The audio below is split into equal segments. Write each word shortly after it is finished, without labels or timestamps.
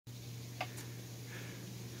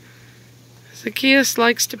Zacchaeus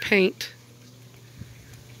likes to paint.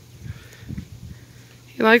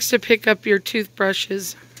 He likes to pick up your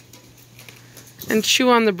toothbrushes and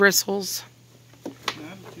chew on the bristles. Not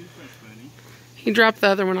a toothbrush, buddy. He dropped the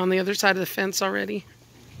other one on the other side of the fence already.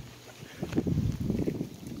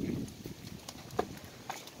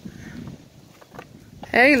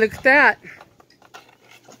 Hey, look at that.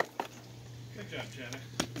 Good job, Jetta.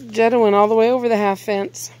 Jetta went all the way over the half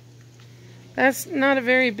fence. That's not a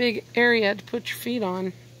very big area to put your feet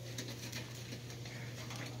on.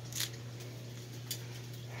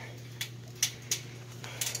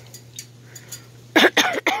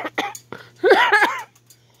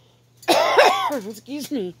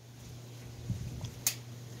 Excuse me.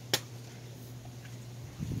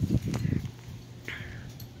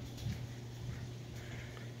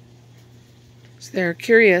 So they're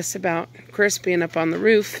curious about Chris being up on the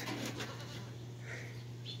roof.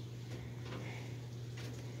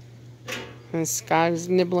 And this guy's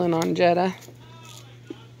nibbling on Jetta,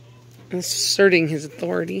 asserting his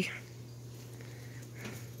authority.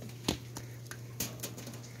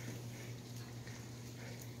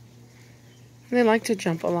 They like to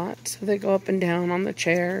jump a lot, so they go up and down on the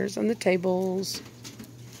chairs, on the tables.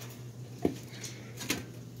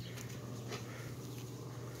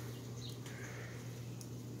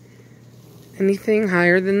 Anything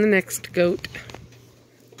higher than the next goat,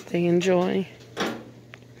 they enjoy.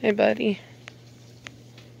 Hey, buddy.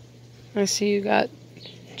 I see you got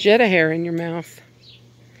Jetta hair in your mouth.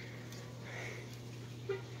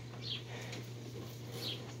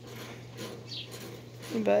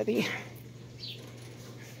 Hey, buddy.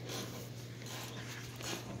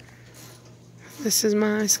 This is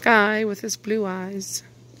my Sky with his blue eyes.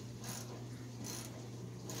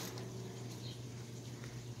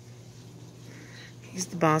 He's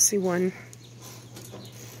the bossy one.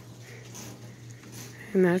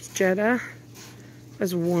 And that's Jetta.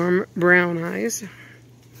 Has warm brown eyes.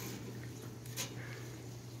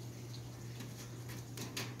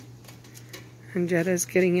 And Jetta's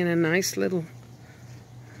getting in a nice little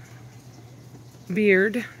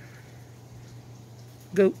beard.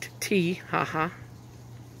 Goat tea, haha.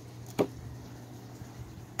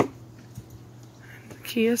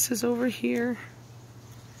 Zacchaeus is over here.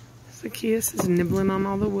 Zacchaeus is nibbling on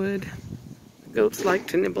all the wood. Goats like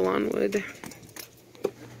to nibble on wood.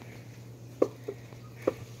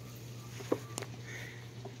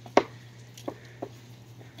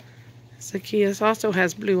 Zacchaeus also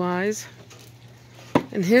has blue eyes.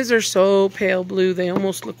 And his are so pale blue, they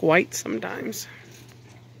almost look white sometimes.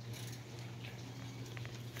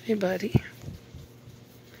 Hey, buddy.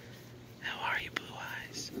 How are you, Blue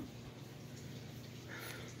Eyes?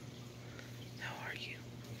 How are you?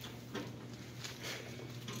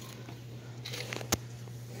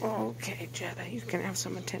 Okay, Jetta, you can have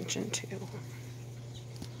some attention, too.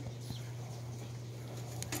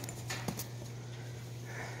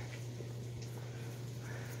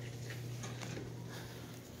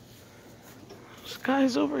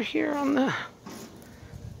 Sky's over here on the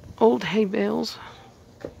old hay bales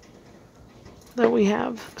that we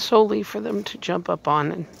have solely for them to jump up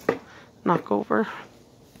on and knock over.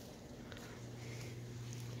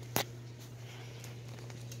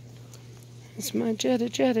 It's my Jetta,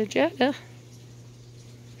 Jetta, Jetta.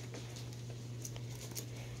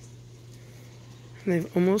 And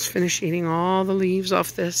they've almost finished eating all the leaves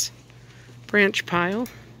off this branch pile.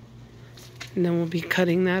 And then we'll be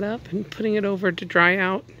cutting that up and putting it over to dry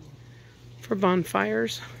out for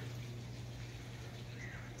bonfires.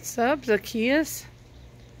 What's up, Zacchaeus?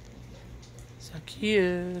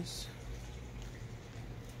 Zacchaeus.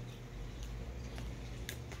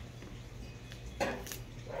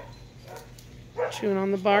 Chewing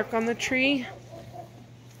on the bark on the tree.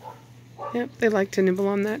 Yep, they like to nibble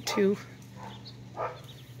on that too.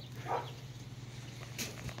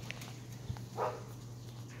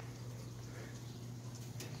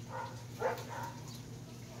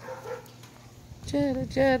 Jetta,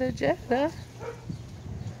 Jetta, Jetta.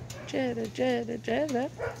 Jetta, Jetta, Jetta.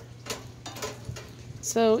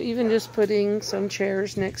 So even just putting some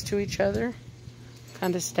chairs next to each other,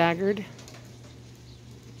 kind of staggered,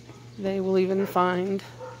 they will even find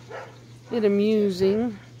it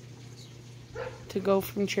amusing to go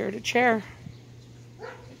from chair to chair.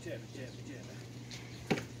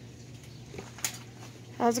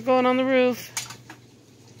 How's it going on the roof?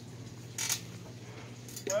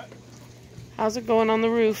 What? How's it going on the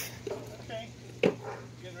roof? Okay.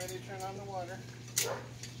 Getting ready to turn on the water.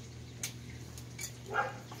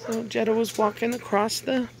 So Jetta was walking across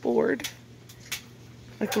the board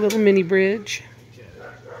like a little mini bridge.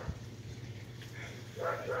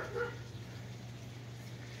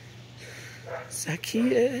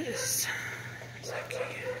 Zacchaeus.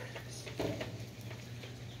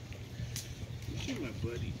 Look at my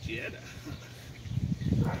buddy Jetta.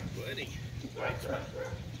 Buddy. Bites me.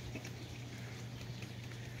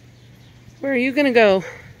 Where are you gonna go,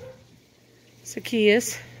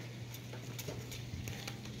 Zacchaeus?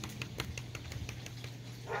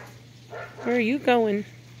 Where are you going?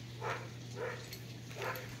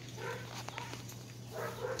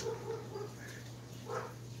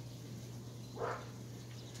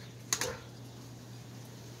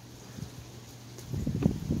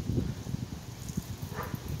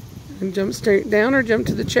 And jump straight down or jump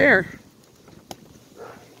to the chair?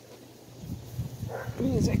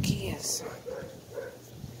 Zacchaeus.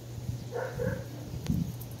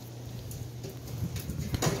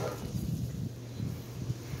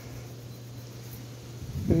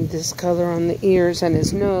 And this color on the ears and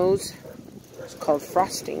his nose is called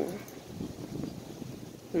frosting.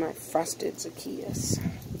 My frosted Zacchaeus.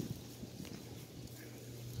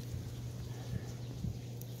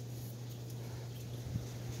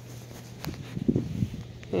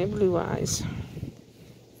 And blue eyes.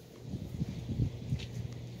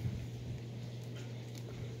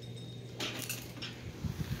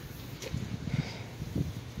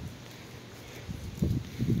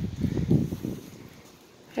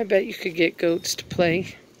 I bet you could get goats to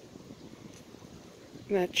play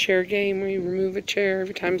that chair game where you remove a chair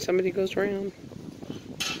every time somebody goes around.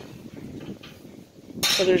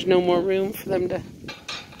 So there's no more room for them to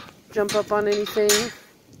jump up on anything.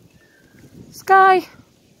 Sky!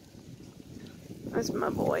 That's my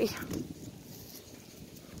boy.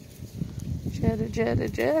 Jetta, Jetta,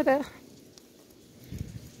 Jetta.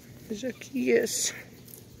 Zacchaeus.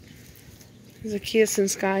 Zacchaeus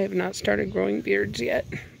and Sky have not started growing beards yet.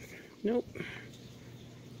 Nope.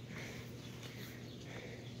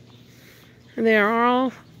 And they are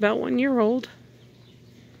all about 1 year old.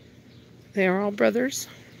 They are all brothers.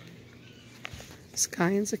 Sky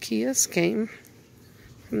and Zacchaeus came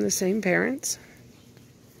from the same parents.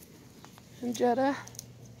 And Jetta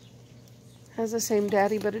has the same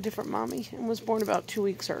daddy but a different mommy and was born about 2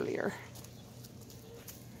 weeks earlier.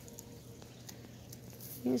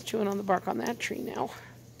 He's chewing on the bark on that tree now.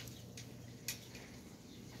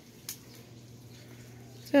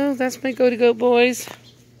 So that's my Goaty Goat boys.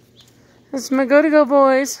 That's my Goaty Goat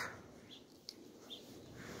boys.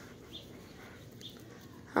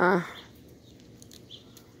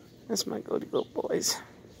 That's my Goaty Goat boys.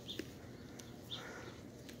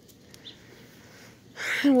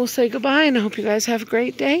 And we'll say goodbye, and I hope you guys have a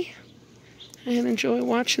great day. And enjoy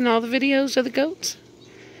watching all the videos of the goats.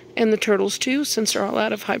 And the turtles too, since they're all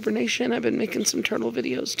out of hibernation. I've been making some turtle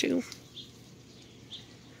videos too.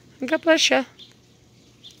 And God bless ya.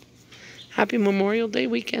 Happy Memorial Day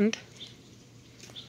weekend.